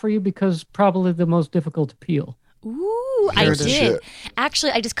all out for you because probably the most difficult to peel. Ooh, I Here's the did. shit.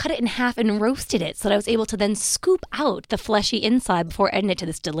 Actually, I just cut it in half and roasted it so that I was able to then scoop out the fleshy inside before adding it to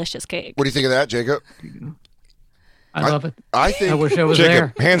this delicious cake. What do you think of that, Jacob? I love it. I think I wish I was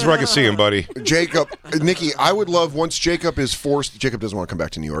Jacob, there. hands where I can see him, buddy. Jacob, Nikki, I would love once Jacob is forced. Jacob doesn't want to come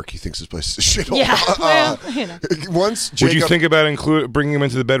back to New York. He thinks this place is a shithole. Yeah, well, you know. Once Jacob, Would you think about bringing him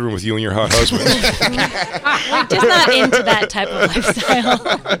into the bedroom with you and your hot husband? We're just not into that type of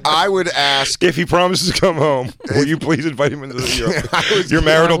lifestyle. I would ask. If he promises to come home, will you please invite him into your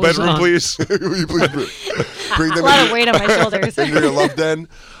marital I was bedroom, on. please? Will you please bring A them lot into, of weight on my shoulders. into your love den?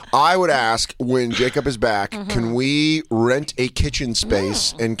 I would ask when Jacob is back, Mm-hmm. can we rent a kitchen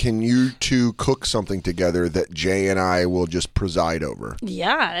space and can you two cook something together that Jay and I will just preside over?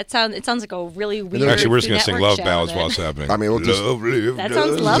 Yeah, it sounds like a really weird. Actually, we're just Food going to sing Network love show ballads then. while it's happening. I mean, we'll just- That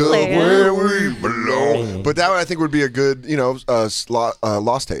sounds lovely. Where we belong. But that I think would be a good,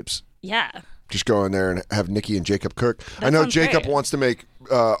 Lost Tapes. Yeah. Just go in there and have Nikki and Jacob cook. I That know sounds Jacob great. wants to make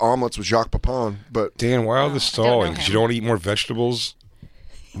omelets with Jacques Papin, but Dan, why all this stalling? know Because you him. don't eat more vegetables?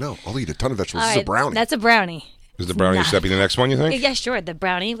 no, I'll eat a ton of vegetables. All This is a right, brownie. That's a brownie. Is the brownie not. stepping the next one, you think? Yeah, sure. The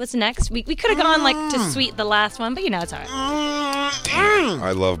brownie was next. We could have gone like to sweet the last one, but it's all right.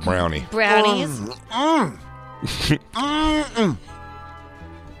 I love brownie. Brownies.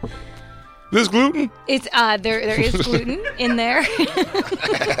 This gluten? It's there is gluten in there.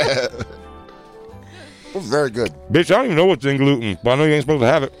 Oh, very good. Bitch, I don't even know what's in gluten, but I know you ain't supposed to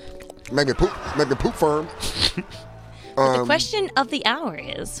have it. Make me poop firm. The question of the hour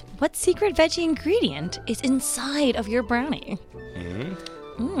is, what secret veggie ingredient is inside of your brownie? I'm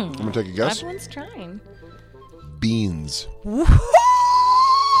gonna take a guess. Everyone's trying. Beans.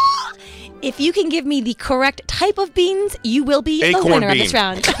 If you can give me the correct type of beans, you will be the Acorn winner of bean. this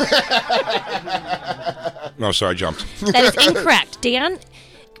round. No, sorry, I jumped. That is incorrect. Dan,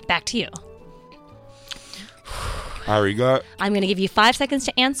 back to you. I already got. I'm going to give you 5 seconds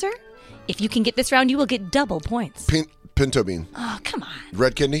to answer. If you can get this round, you will get double points. Pinto bean. Oh, come on.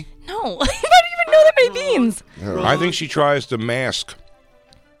 Red kidney. No. How do you even know that many beans? I think she tries to mask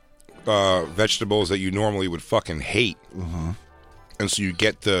vegetables that you normally would fucking hate. Mm-hmm. And so you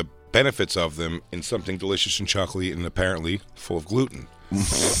get the benefits of them in something delicious and chocolatey and apparently full of gluten.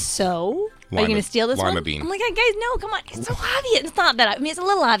 So, are you Lima- going to steal this lima one? bean. I'm like, guys, no, come on. It's so obvious. It's not that. I mean, it's a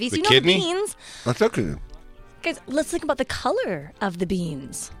little obvious. The you know kidney? the beans. That's okay. Guys, let's think about the color of the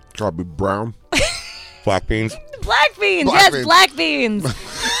beans. Probably brown. Black beans. Black beans. Black Yes, beans. black beans.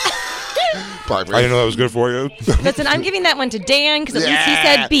 blackberry. I didn't know that was good for you. Listen, I'm giving that one to Dan because at least he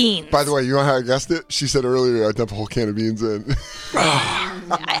said beans. By the way, you know how I guessed it? She said earlier I dump a whole can of beans in.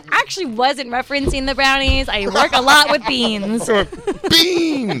 I actually wasn't referencing the brownies. I work a lot with beans.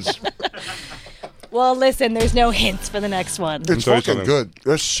 Beans. Well, listen, there's no hints for the next one. It's sorry, fucking something. good.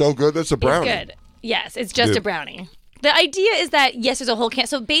 That's so good. That's a brownie. It's good. Yes, it's just Good. a brownie. The idea is that, yes, there's a whole can.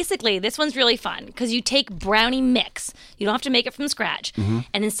 So basically, this one's really fun because you take brownie mix. You don't have to make it from scratch. Mm-hmm.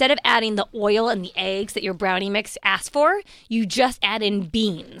 And instead of adding the oil and the eggs that your brownie mix asks for, you just add in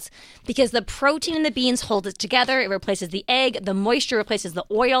beans. Because the protein in the beans holds it together. It replaces the egg. The moisture replaces the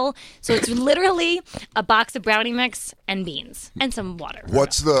oil. So it's literally a box of brownie mix and beans and some water.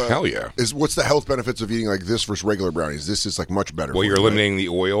 What's the Hell yeah. What's the health benefits of eating like this versus regular brownies? This is like much better. Well, for you're you, right? eliminating the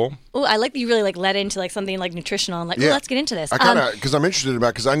oil. Oh, I like that you really led into something nutritional and Yeah. let's get into this. I kind of because I'm interested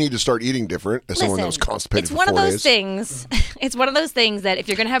about because I need to start eating different as someone that was constipated it's for one 4 of those days. things. It's one of those things that if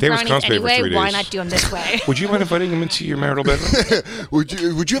you're going to have Dave was brownies constipated for anyway, 3 why days. not do them this way? Would you mind inviting him into your marital bedroom?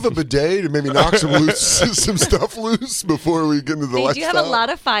 Would you have a bidet to maybe knock some stuff loose before we get into the They lifestyle? do have a lot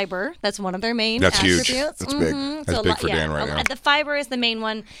of fiber. That's one of their main That's huge. attributes. That's big. Mhm. That's So a big lot- for Dan right now. The fiber is the main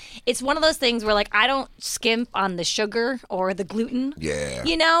one. It's one of those things where I don't skimp on the sugar or the gluten. Yeah.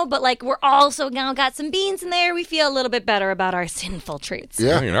 But we're also now got some beans in there. We feel a little bit better about our sinful treats.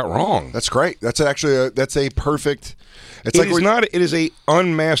 Yeah. No, you're not wrong. That's great. That's actually that's a perfect. It's It like is we're- not. It is a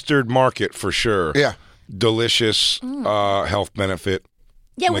unmastered market for sure. Yeah. Delicious health benefit.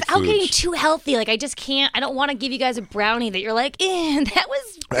 Yeah, like without getting foods. too healthy. I just can't. I don't want to give you guys a brownie that you're like, that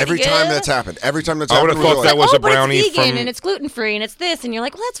was pretty Every good. time that's happened. Every time that's I happened. would've thought we're that like, was a but brownie it's vegan from- and it's gluten free and it's this, and you're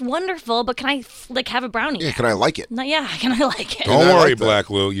like, well, that's wonderful, but can I have a brownie? Yeah, can I like it? No, yeah, can I like it? Don't I worry, like that. Black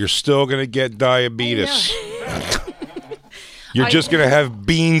Lou. You're still gonna get diabetes. You're just gonna have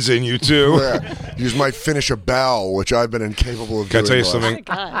beans in you too. Yeah. You just might finish a bowel, which I've been incapable of Can I doing. tell you in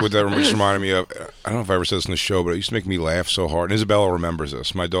the last- something? What that just reminded me of? I don't know if I ever said this in the show, but it used to make me laugh so hard. And Isabella remembers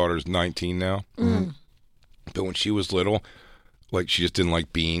this. My daughter's 19 now, but when she was little, she just didn't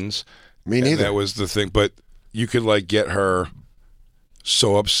like beans. Me And neither. that was the thing. But you could get her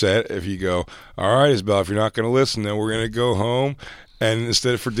so upset if you go, all right, Isabella, if you're not going to listen, then we're going to go home. And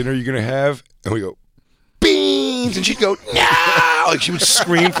instead of for dinner, you're going to have, and we go, beans. And she'd go, no. She would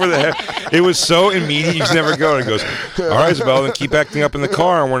scream for the head. It was so immediate. You just never go. And it goes, all right, Isabella, then keep acting up in the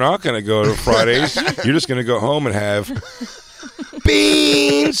car. And we're not going to go to Fridays. You're just going to go home and have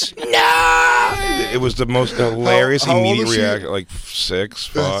beans. No. It was the most hilarious How old immediate is she? reaction. 6,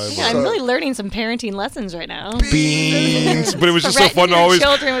 5. Yeah, I'm really learning some parenting lessons right now. Beans. But it was just so fun Threaten to your always.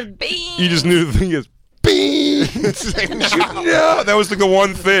 children with beans. You just knew the thing is beans. No, that was the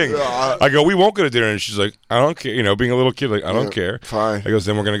one thing. I go, we won't go to dinner, and she's like, I don't care. Being a little kid, I don't care. fine. I goes,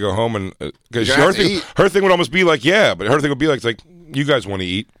 then we're gonna go home and because You're gonna her have to thing, eat. her thing would almost be yeah, but her thing would be like you guys want to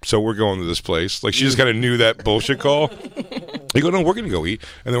eat, so we're going to this place. She just kind of knew that bullshit call. You go, no, we're gonna go eat,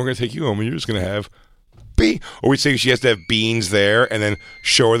 and then we're gonna take you home, and you're just gonna have. Or we'd say she has to have beans there and then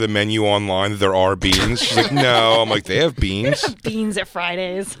show her the menu online that there are beans. She's like, no. I'm like, they have beans? Beans at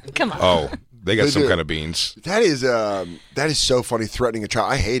Fridays. Come on. Oh, they got They some do. kind of beans. That is so funny. Threatening a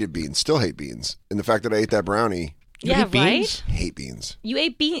child. I hated beans. Still hate beans. And the fact that I ate that brownie. yeah, hate right? beans? Hate beans. You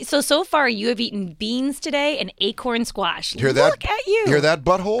ate beans. So far, you have eaten beans today and acorn squash. Hear that? Look at you. Hear that,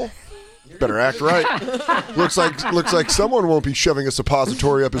 butthole? Better act right. looks like someone won't be shoving a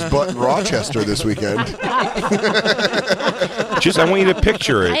suppository up his butt in Rochester this weekend. Just, I want you to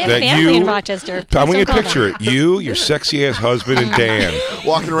picture it. I have that family you, in Rochester. I want you Please to don't picture it. You, your sexy ass husband, and Dan.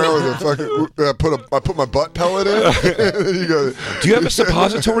 Walking around with a fucking I put my butt pellet in. You go, Do you have a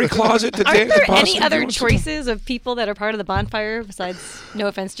suppository closet that Dan Aren't there could possibly any other do? choices of people that are part of the bonfire besides, no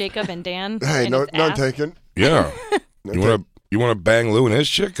offense, Jacob and Dan? hey, and no, his none ass? taken. Yeah. You want to bang Lou and his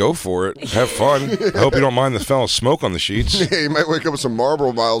chick? Go for it. Have fun. I hope you don't mind the smell of smoke on the sheets. Yeah, you might wake up with some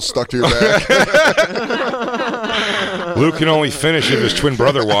Marlboro miles stuck to your back. Lou can only finish if his twin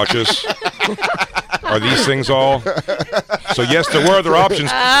brother watches. Are these things all? So yes, there were other options. We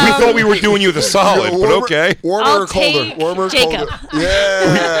thought we were doing you the solid, but okay. Warmer I'll or colder? take Warmer or Jacob. colder?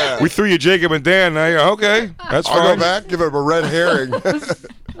 Yeah. We threw you Jacob and Dan. Now you're okay. That's I'll fine. go back, give him a red herring.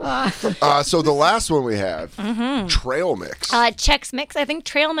 So the last one we have, trail mix. Chex Mix. I think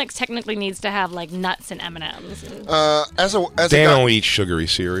Trail Mix technically needs to have nuts and M&Ms. As a Dan guy, only eats sugary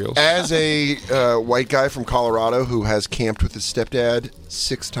cereals. as a white guy from Colorado who has camped with his stepdad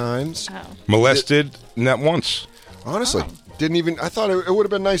 6 times, Molested, not once. honestly, didn't even. I thought it would have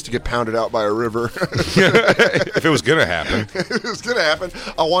been nice to get pounded out by a river. If it was gonna happen. It was gonna happen.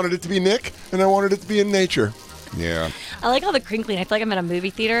 I wanted it to be Nick, and I wanted it to be in nature. Yeah. I like all the crinkling. I feel like I'm at a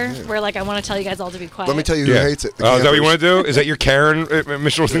movie theater where like I want to tell you guys all to be quiet. Let me tell you who hates it. Oh, is that what you want to do? Is that your Karen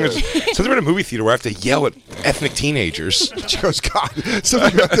Mitchell thing? So they're in a movie theater where I have to yell at ethnic teenagers. Just God,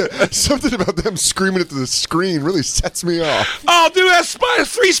 something about them screaming at the screen really sets me off. Oh, dude, that's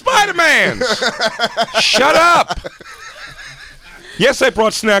 3 Spider-Mans. Shut up. Yes, I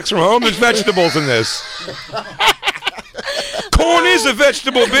brought snacks from home. There's vegetables in this. Corn is a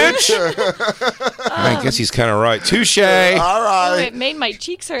vegetable, bitch. I guess he's kind of right. Touche. All Oh, right. it made my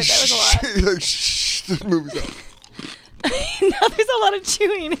cheeks hurt. That was a lot. Shh, this movie's up. Now there's a lot of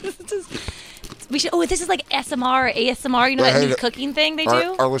chewing. We should. Oh, this is like SMR or ASMR. You know that new cooking thing they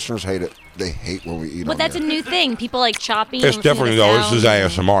do? Our listeners hate it. They hate when we eat. But that's here. a new thing. People like chopping. It's definitely, though. This is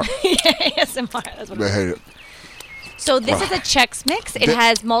ASMR. ASMR. That's what They hate it. So this is a Chex Mix. It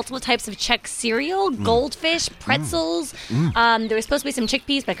has multiple types of Chex cereal, goldfish, pretzels. There was supposed to be some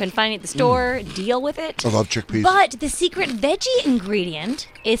chickpeas, but I couldn't find it at the store. Deal with it. I love chickpeas. But the secret veggie ingredient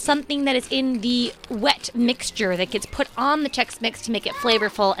is something that is in the wet mixture that gets put on the Chex Mix to make it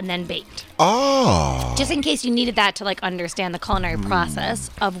flavorful and then baked. Oh. Just in case you needed that to like understand the culinary process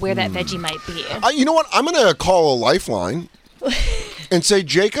of where that veggie might be. You know what? I'm going to call a lifeline and say,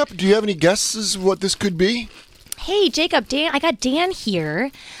 Jacob, do you have any guesses what this could be? Hey, Jacob, Dan, I got Dan here.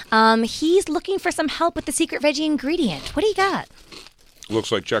 He's looking for some help with the secret veggie ingredient. What do you got?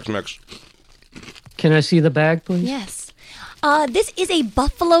 Looks like Chex Mix. Can I see the bag, please? Yes. This is a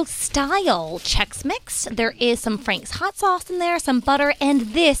buffalo-style Chex Mix. There is some Frank's hot sauce in there, some butter, and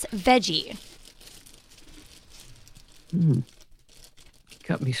this veggie.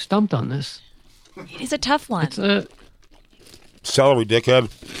 Got me stumped on this. It's a tough one. It's a Celery, dickhead.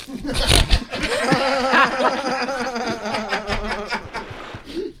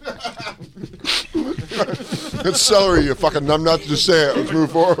 It's celery, you fucking numbnut. Just say it. Let's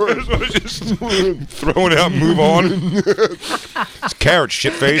move forward. Just throw it out and move on. It's carrots,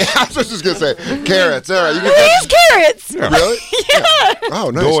 shitface. I was just going to say carrots. All right. You It is carrots! Yeah. Really? Yeah.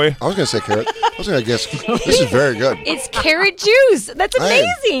 Oh, nice. Boy. I was going to say carrot. I was going to guess. This is very good. It's carrot juice. That's Hey.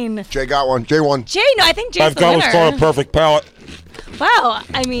 amazing. Jay got one. Jay won. Jay, no, I think Jay's I've the got what's called a winner. perfect palate. Wow,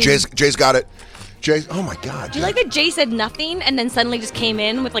 I mean... Jay's got it. Jay, oh my God. Do you like that Jay said nothing and then suddenly just came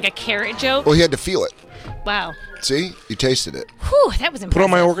in with like a carrot joke? Well, he had to feel it. Wow. See? You tasted it. Whew, that was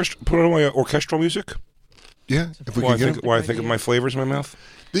impressive. Put on my orchestral music. Yeah. If we While can get it. I think of my flavors in my mouth.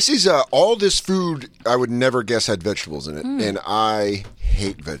 This is all this food I would never guess had vegetables in it. And I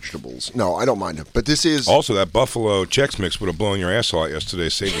hate vegetables. No, I don't mind them. But this is... Also, that Buffalo Chex Mix would have blown your asshole out yesterday.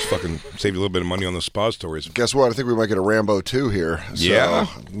 Saved you a little bit of money on the spa stories. Guess what? I think we might get a Rambo 2 here. So, Yeah.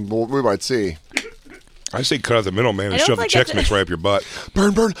 we might see. I say cut out the middle, man, and I don't shove the think that's Chex Mix right up your butt.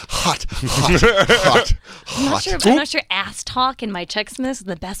 Burn, burn, hot, hot, hot. I'm not sure ass talk in my Chex Mix is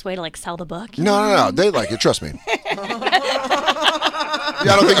the best way to like sell the book. No. They like it. Trust me.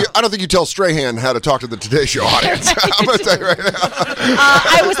 Yeah, I don't think you tell Strahan how to talk to the Today Show audience. I'm gonna tell you right now.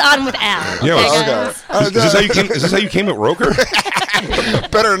 I was on with Al. Yeah, okay, okay. guys? Is this how you came at Roker?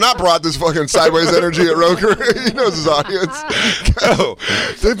 Better not brought this fucking sideways energy at Roker. He knows his audience. Oh,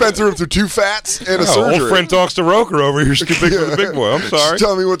 They've been through two fats and a oh, surgery. old friend talks to Roker over here. She's too big for the big boy. I'm sorry. Just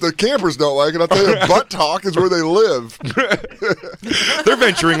tell me what the campers don't like, and I'll tell you butt talk is where they live. They're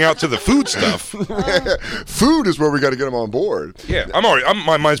venturing out to the food stuff. Food is where we got to get them on board. Yeah,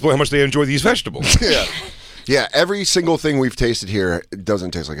 my mind's blown how much they enjoy these vegetables. Yeah. Yeah, every single thing we've tasted here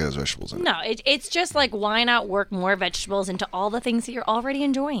doesn't taste like it has vegetables in it. No, it's just like why not work more vegetables into all the things that you're already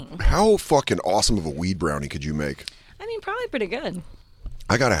enjoying? How fucking awesome of a weed brownie could you make? I mean, probably pretty good.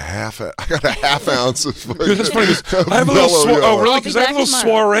 I got a half ounce of fucking Because it's funny, 'cause I have a little mellow yellow. really? I'll Because be I have a back little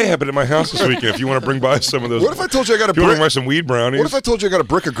tomorrow. soiree happening at my house this weekend. If you want to bring by some of those. What if I told you I got a If you want to brick? bring by some weed brownies? What if I told you I got a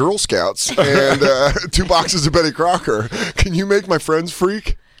brick of Girl Scouts and 2 boxes of Betty Crocker? Can you make my friends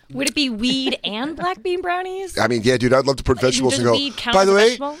freak? Would it be weed and black bean brownies? I mean, yeah, dude, I'd love to put vegetables Does and go. weed count By as the a way,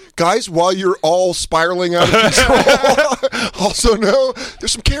 vegetable? guys, while you're all spiraling out of control, also know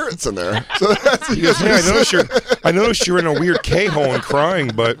there's some carrots in there. So that's He goes, "Hey, I noticed you're in a weird K-hole and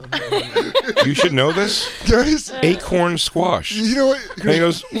crying, but you should know this. guys. Acorn squash." You know what? And he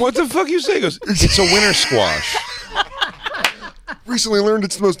goes, "What the fuck you say?" He goes, "It's a winter squash." Recently learned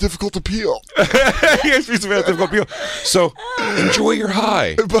it's the most difficult to peel. Yes, it's very difficult to peel. So enjoy your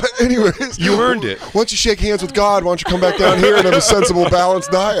high. But anyways, You earned it. Once you shake hands with God, why don't you come back down here and have a sensible,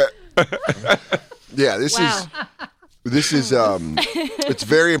 balanced diet? Yeah, this is it's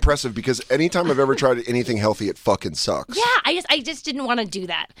very impressive because anytime I've ever tried anything healthy, it fucking sucks. Yeah, I just didn't want to do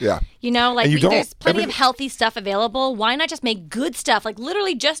that. Yeah. You know, like And you don't. there's plenty of Everything- healthy stuff available. Why not just make good stuff? Like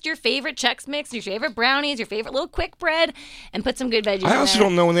literally just your favorite Chex Mix, your favorite brownies, your favorite little quick bread, and put some good veggies in I also there.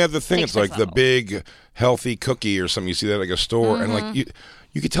 don't know when they have the thing. Takes It's like next the level. big healthy cookie or something. You see that at like a store, and like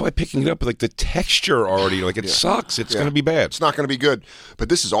you could tell by picking it up, like the texture already, like it sucks. It's going to be bad. It's not going to be good. But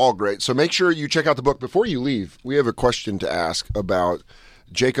this is all great. So make sure you check out the book. Before you leave, we have a question to ask about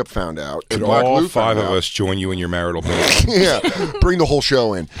Jacob found out. Could and Black all Lou five found of out. us join you in your marital bed? Yeah, bring the whole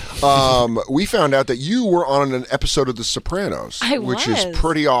show in. We found out that you were on an episode of The Sopranos, which is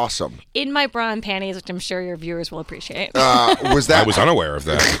pretty awesome. In my bra and panties, which I'm sure your viewers will appreciate. Was that? I was unaware of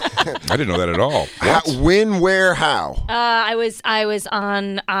that. I didn't know that at all. When, where, how? I was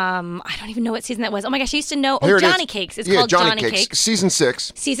on. I don't even know what season that was. Oh my gosh, I used to know. Here Oh, it is. Johnny Cakes. It's called Johnny Cakes. Season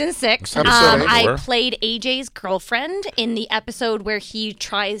 6. Season 6. Episode 8. I played AJ's girlfriend in the episode where he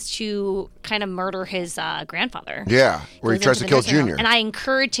tries to kind of murder his grandfather. Yeah, where he Goes tries to into the kill nursing home. Junior. And I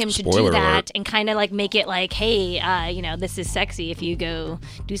encouraged him to Spoiler do that alert. and kind of like make it like, hey, this is sexy if you go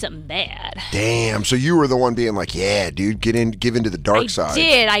do something bad. Damn, so you were the one being like, yeah, dude, give into the dark side.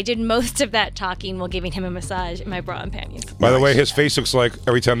 I did most of that talking while giving him a massage in my bra and panties. By the way, his face looks like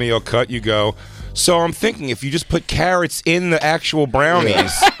every time they yell cut, you go, so I'm thinking if you just put carrots in the actual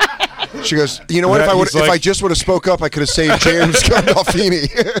brownies. She goes, you know what? If I just would have spoke up, I could have saved James Gandolfini.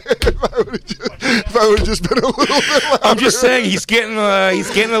 if I would have just been a little bit louder. I'm just saying he's getting a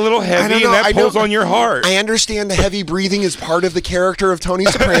little heavy, and that pulls on your heart. I understand the heavy breathing is part of the character of Tony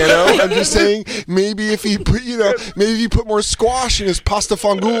Soprano. I'm just saying maybe if he put more squash in his pasta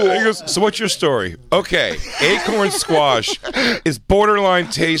fangoule. He goes, so what's your story? Okay, acorn squash is borderline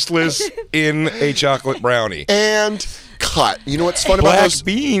tasteless in a chocolate brownie. And cut. You know what's fun about Black those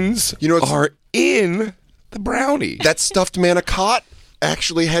beans are in the brownie. That stuffed manicotti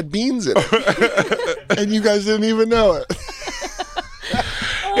actually had beans in it. And you guys didn't even know it.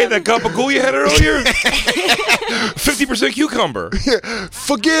 Hey, that gabagool you had earlier? 50% cucumber.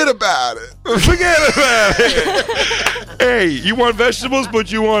 Forget about it. Forget about it. Hey, you want vegetables,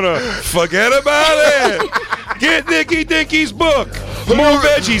 but you want to forget about it? Get Nikki Dinki's book. More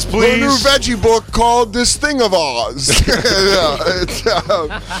veggies, please. A new veggie book called This Thing of Oz.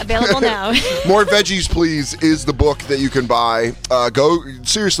 Available now. More Veggies, Please is the book that you can buy.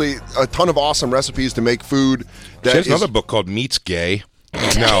 Seriously, a ton of awesome recipes to make food. There's another book called Meat's Gay.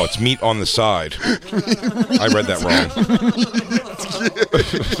 No, it's meat on the side. I read that wrong.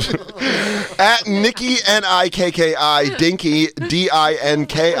 At Nikki, Nikki, Dinki,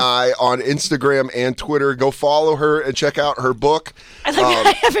 Dinki on Instagram and Twitter. Go follow her and check out her book.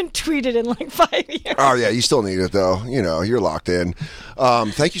 I haven't tweeted in like 5 years. Oh, yeah, you still need it, though. You know, you're locked in.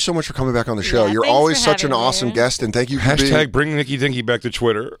 Thank you so much for coming back on the show. Yeah, you're thanks always for such an having me. awesome guest, and thank you for Hashtag bring Nikki Dinky back to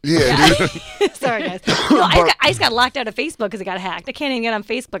Twitter. Yeah, dude. Sorry, guys. No, I just got locked out of Facebook because it got hacked. I can't even get on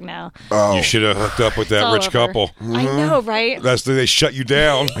Facebook now. Oh. You should have hooked up with that all rich over. couple. I know, right? That's they shut you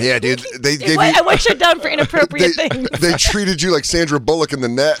down. Yeah, dude. They gave I was shut down for inappropriate things. They treated you like Sandra Bullock in The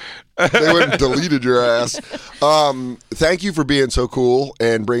Net. They went and deleted your ass. Thank you for being so cool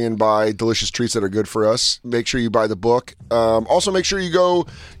and bringing by delicious treats that are good for us. Make sure you buy the book. Also, make sure you go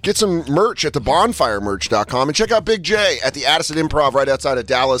get some merch at thebonfiremerch.com and check out Big J at the Addison Improv right outside of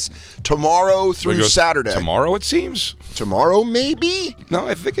Dallas tomorrow through Saturday. Tomorrow, it seems. Tomorrow, maybe? No,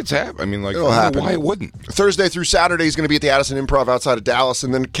 I think it's happening. I mean, like, It'll I don't happen. know why it wouldn't. Thursday through Saturday is going to be at the Addison Improv outside of Dallas,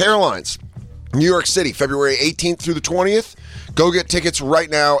 and then Caroline's, New York City, February 18th through the 20th. Go get tickets right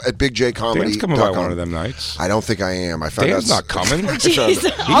now at BigJComedy.com. Dan's coming by one of them nights. I don't think I am. I found Dan's out not coming. Jeez. He's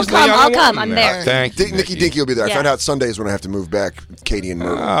the I'll young come. one I'm there. there. Thank you, Nikki Dinky will be there. I Yeah. found out Sundays when I have to move back Katie and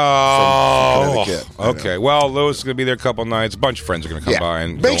Myrtle from Connecticut. Okay. Well, Louis is going to be there a couple nights. A bunch of friends are going to come by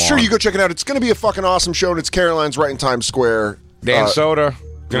and Make go sure on. you go check it out. It's going to be a fucking awesome show, and it's Caroline's right in Times Square. Dan Soda.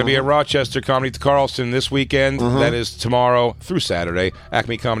 Going to be at Rochester Comedy at the Carlson this weekend. That is tomorrow through Saturday.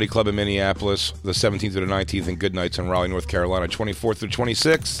 Acme Comedy Club in Minneapolis, the 17th through the 19th, and Good Nights in Raleigh, North Carolina, 24th through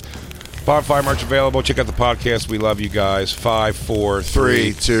 26th. Bonfire merch available. Check out the podcast. We love you guys. 5, 4,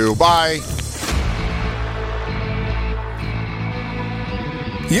 3, 2. Bye.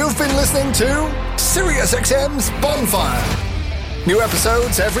 You've been listening to SiriusXM's Bonfire. New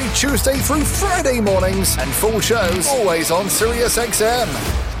episodes every Tuesday through Friday mornings, and full shows always on SiriusXM.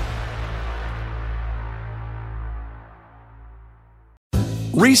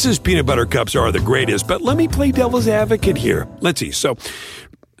 Reese's peanut butter cups are the greatest, but let me play devil's advocate here. Let's see. So,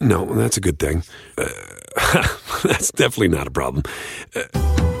 no, that's a good thing. That's definitely not a problem.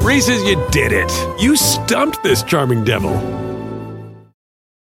 Reese's, you did it. You stumped this charming devil.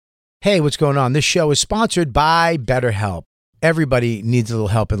 Hey, what's going on? This show is sponsored by BetterHelp. Everybody needs a little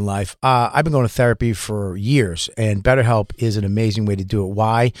help in life. I've been going to therapy for years, and BetterHelp is an amazing way to do it.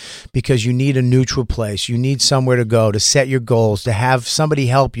 Why? Because you need a neutral place. You need somewhere to go to set your goals, to have somebody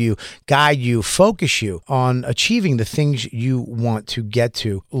help you, guide you, focus you on achieving the things you want to get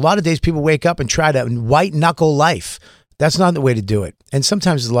to. A lot of days people wake up and try to white knuckle life. That's not the way to do it. And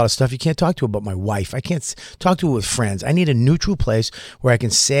sometimes there's a lot of stuff you can't talk to about my wife. I can't talk to her with friends. I need a neutral place where I can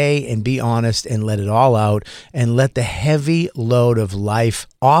say and be honest and let it all out and let the heavy load of life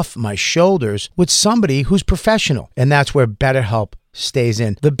off my shoulders with somebody who's professional. And that's where BetterHelp stays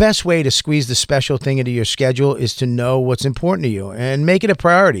in. The best way to squeeze the special thing into your schedule is to know what's important to you and make it a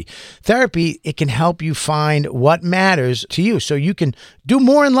priority. Therapy, it can help you find what matters to you so you can do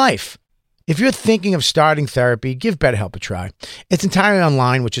more in life. If you're thinking of starting therapy, give BetterHelp a try. It's entirely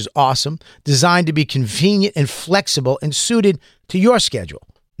online, which is awesome, designed to be convenient and flexible and suited to your schedule,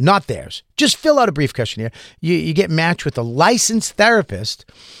 not theirs. Just fill out a brief questionnaire. You get matched with a licensed therapist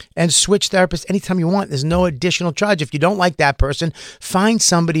and switch therapists anytime you want. There's no additional charge. If you don't like that person, find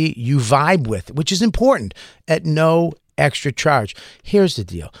somebody you vibe with, which is important, at no extra charge. Here's the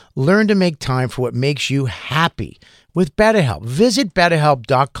deal. Learn to make time for what makes you happy with BetterHelp. Visit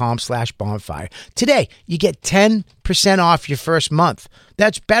BetterHelp.com/bonfire. Today, you get 10% off your first month.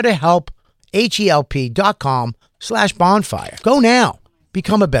 That's BetterHelp, HELP.com/bonfire. Go now.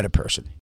 Become a better person.